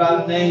David by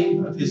the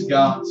name of his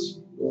gods.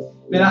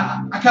 Man,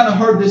 I kind of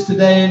heard this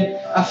today, and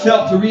I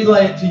felt to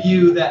relay it to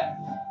you that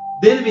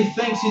the enemy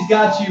thinks he's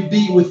got you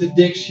beat with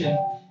addiction.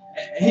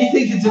 He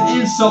thinks it's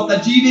an insult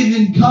that you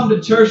even come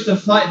to church to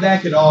fight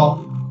back at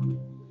all.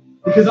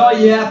 Because all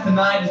you have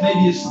tonight is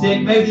maybe a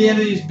stick. Maybe the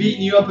enemy is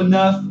beating you up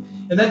enough,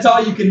 and that's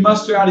all you can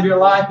muster out of your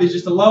life is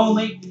just a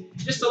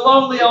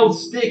lonely old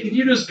stick, and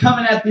you're just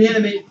coming at the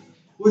enemy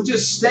with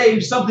just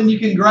staves, something you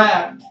can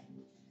grab.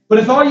 But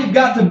if all you've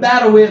got to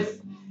battle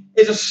with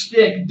is a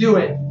stick, do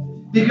it.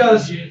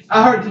 Because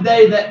I heard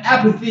today that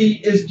apathy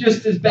is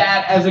just as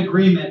bad as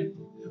agreement.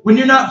 When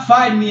you're not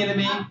fighting the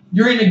enemy,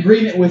 you're in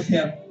agreement with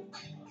him.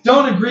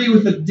 Don't agree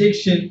with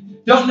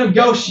addiction. Don't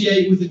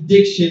negotiate with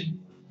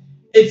addiction.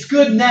 It's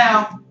good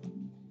now.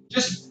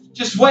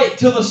 Just wait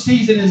till the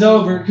season is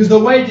over, because the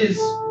wages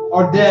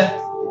are death.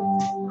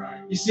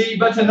 You see,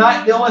 but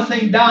tonight the only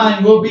thing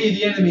dying will be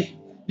the enemy,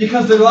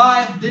 because the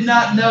lion did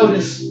not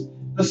notice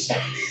the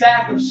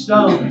sack of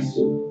stones,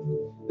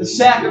 the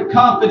sack of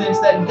confidence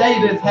that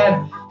David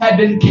had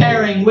been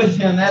carrying with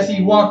him as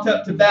he walked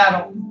up to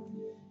battle.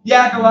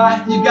 Yeah,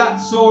 Goliath, you've got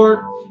sword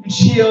and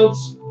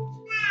shields,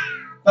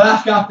 but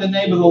I've got the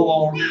name of the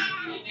Lord.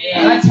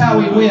 And that's how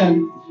we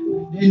win.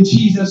 In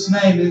Jesus'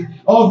 name, and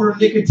over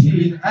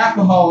nicotine,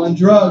 alcohol, and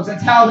drugs.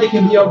 That's how they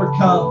can be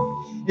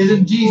overcome, is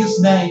in Jesus'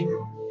 name.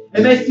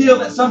 And they feel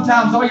that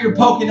sometimes all you're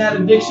poking at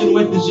addiction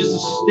with is just a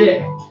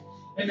stick.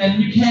 Amen.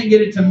 You can't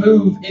get it to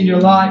move in your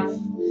life.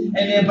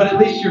 Amen. But at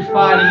least you're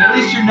fighting. At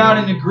least you're not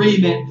in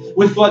agreement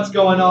with what's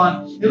going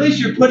on. At least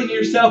you're putting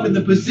yourself in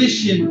the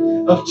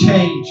position of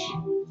change.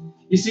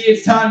 You see,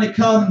 it's time to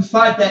come and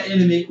fight that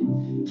enemy.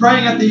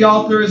 Praying at the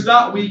altar is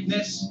not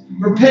weakness.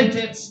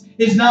 Repentance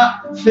is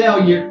not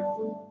failure.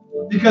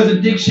 Because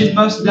addiction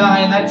must die,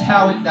 and that's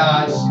how it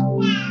dies.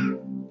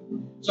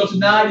 So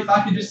tonight, if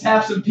I could just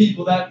have some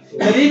people that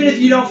even if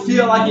you don't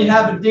feel like you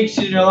have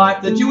addiction in your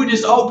life, that you would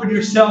just open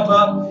yourself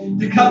up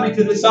to coming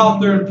to this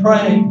altar and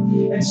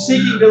praying and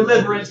seeking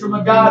deliverance from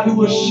a God who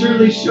will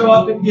surely show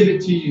up and give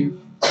it to you.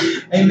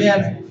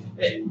 Amen.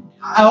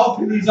 I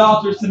open these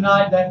altars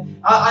tonight that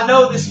I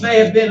know this may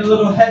have been a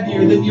little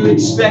heavier than you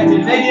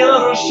expected, maybe a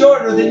little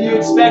shorter than you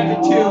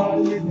expected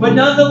to, but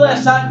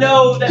nonetheless, I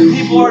know that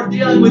people are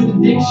dealing with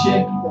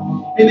addiction.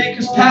 Amen,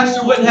 because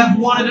Pastor wouldn't have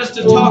wanted us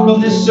to talk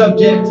on this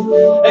subject.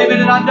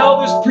 Amen, and I know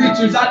there's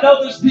preachers, I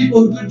know there's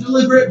people who could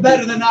deliver it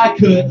better than I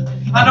could.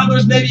 I know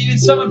there's maybe even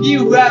some of you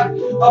who have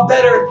a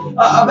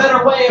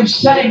better way of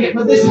saying it,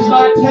 but this is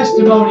my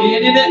testimony,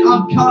 and in it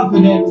I'm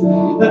confident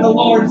that the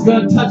Lord is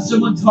going to touch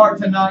someone's heart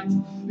tonight.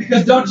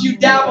 Because don't you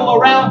dabble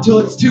around till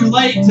it's too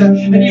late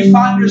and you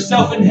find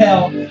yourself in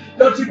hell.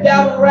 Don't you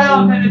dabble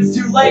around and it's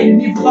too late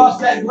and you've lost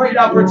that great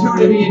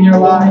opportunity in your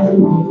life.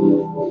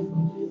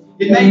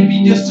 It may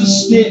be just a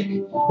stick,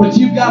 but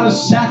you've got a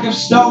sack of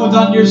stones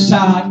on your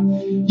side.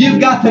 You've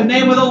got the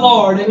name of the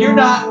Lord, and you're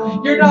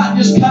not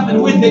just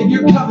coming with it,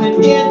 you're coming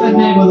in the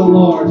name of the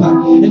Lord.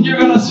 And you're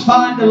going to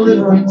find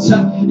deliverance.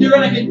 You're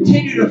going to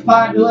continue to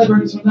find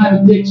deliverance from that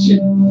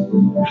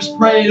addiction. Just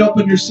pray and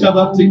open yourself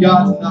up to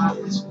God tonight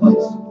in this place.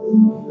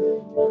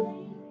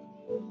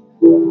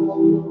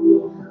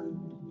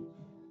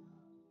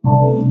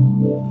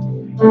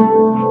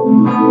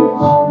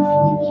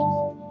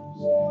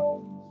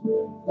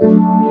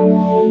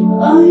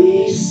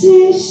 I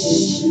see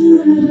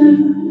shadow,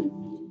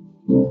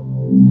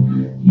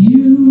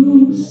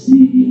 you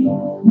see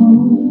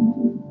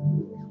home.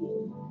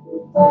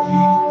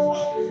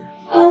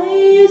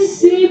 I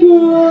see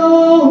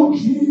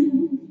broken,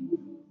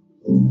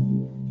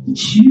 but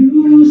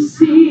you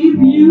see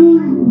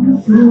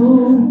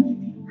beautiful.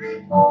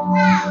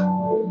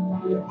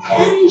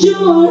 And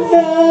you're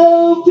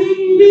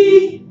helping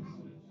me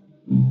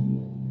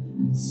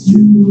to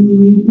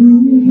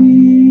believe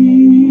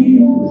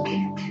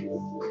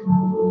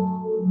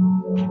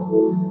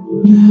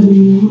that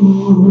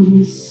you're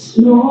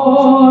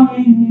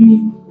restoring me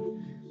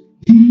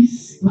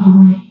piece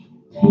by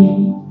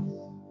piece.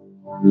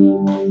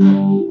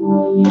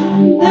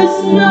 There's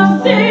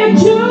nothing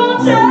too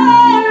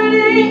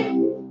dirty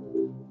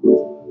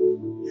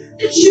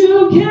that you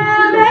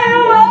can't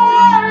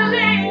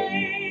worthy.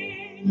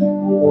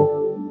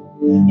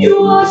 You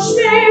wash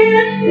me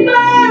in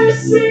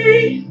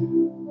mercy.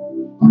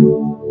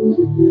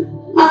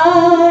 I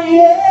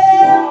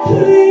am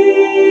clean.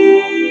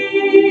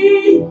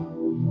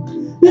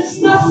 There's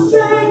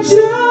nothing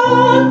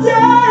too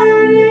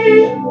dirty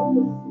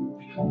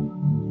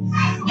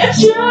that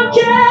you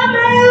can't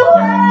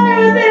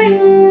worthy.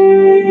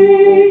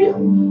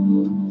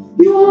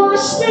 You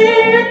wash me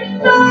in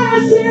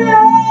mercy.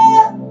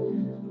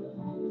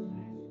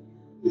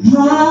 I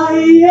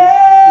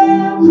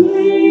am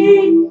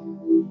clean.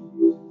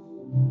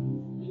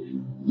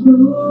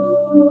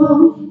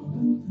 Oh,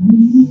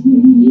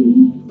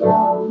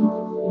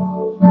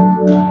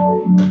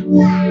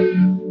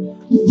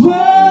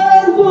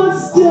 what was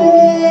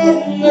dead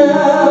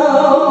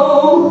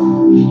now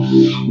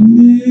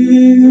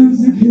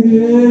lives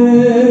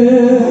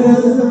again.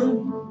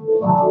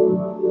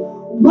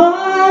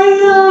 My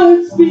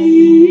heart's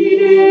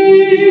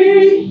beating,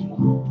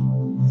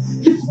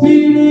 it's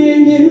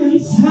beating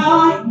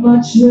inside my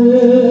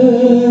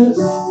chest.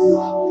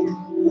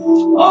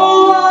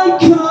 Oh, I'm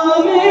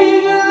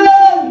coming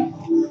alive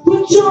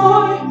with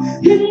joy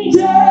and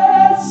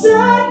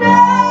destiny.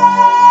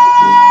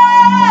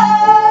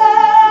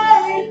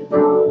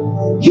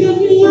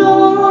 Cause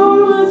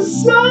you're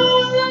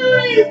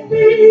restoring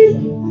me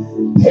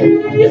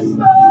piece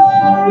by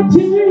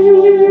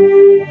piece.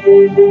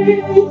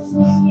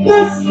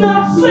 There's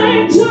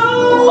nothing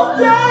too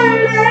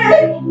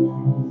dirty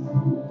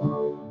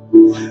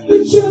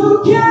that you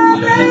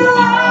can't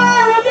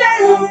worthy.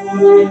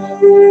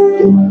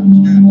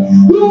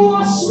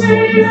 Wash me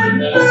in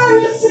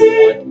mercy.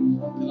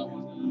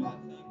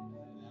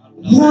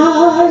 I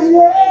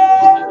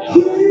am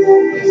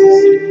clean.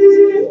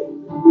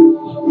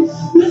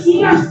 There's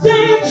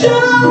nothing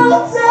too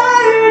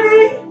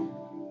dirty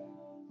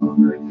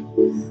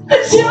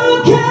that you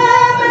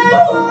can't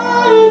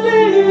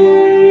worthy.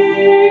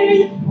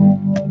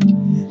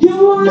 You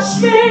wash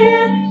me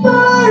in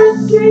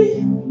mercy.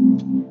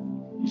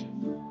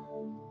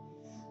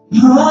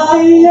 I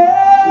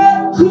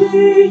am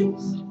clean.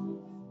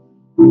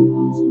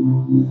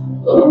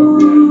 Oh,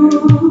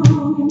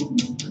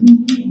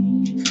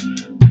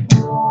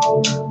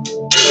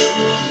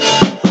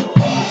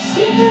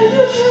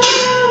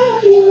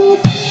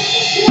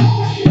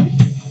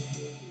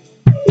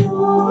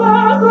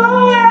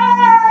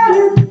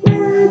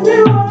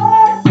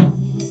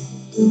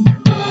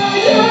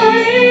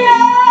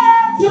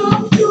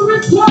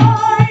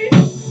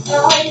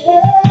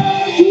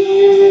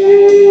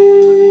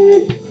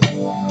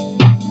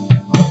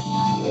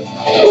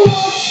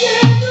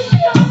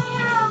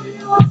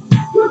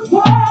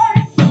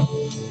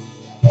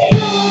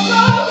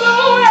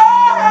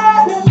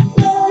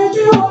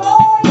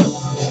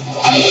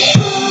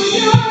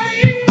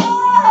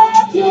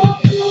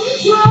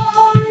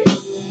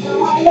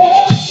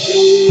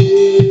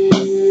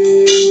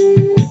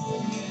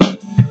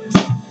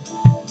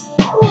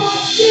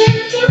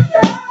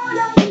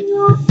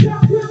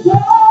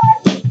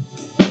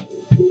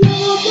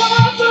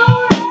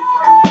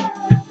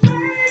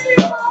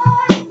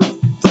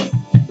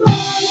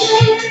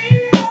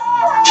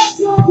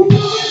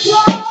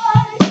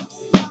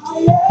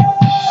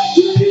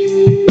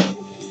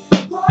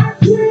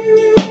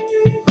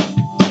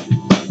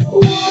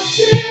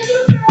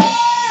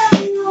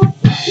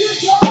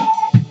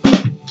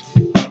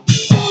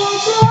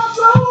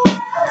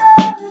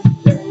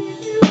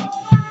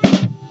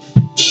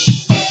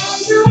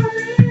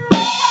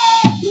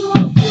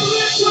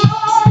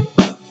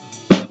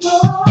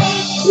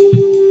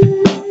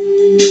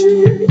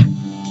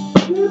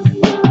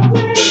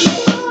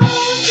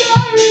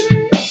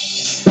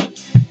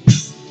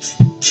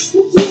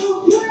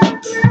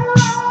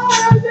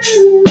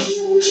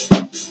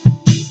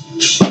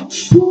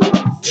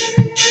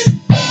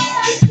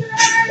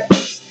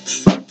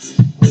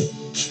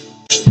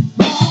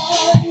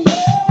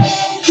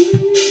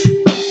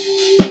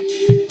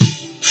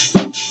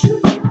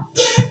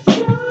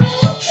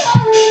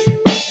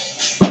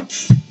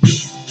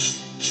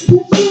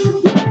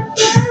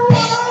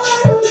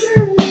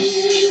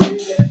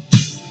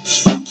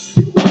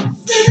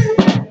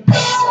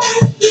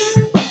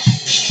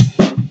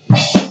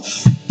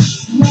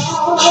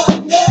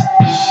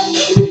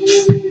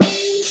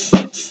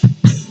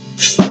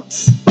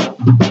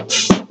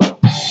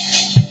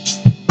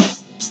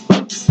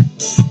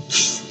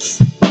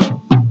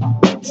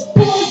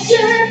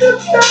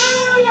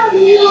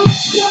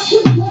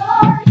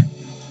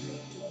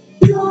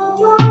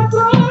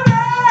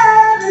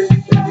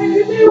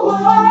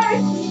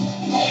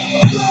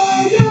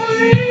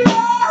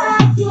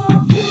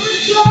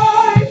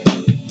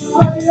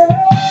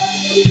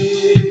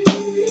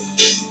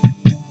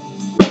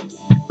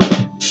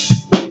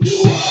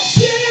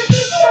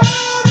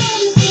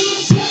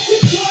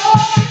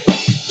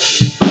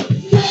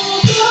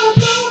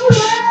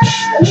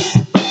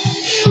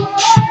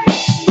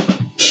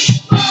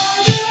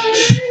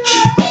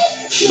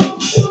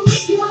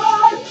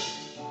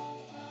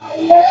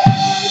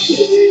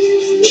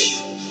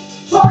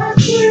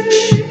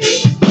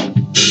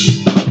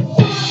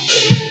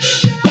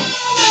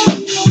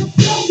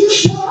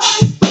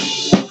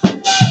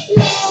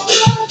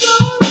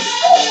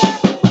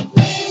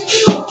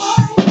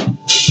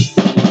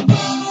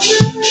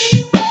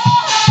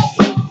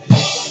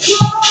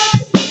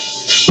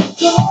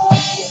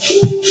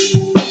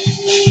 Thank you.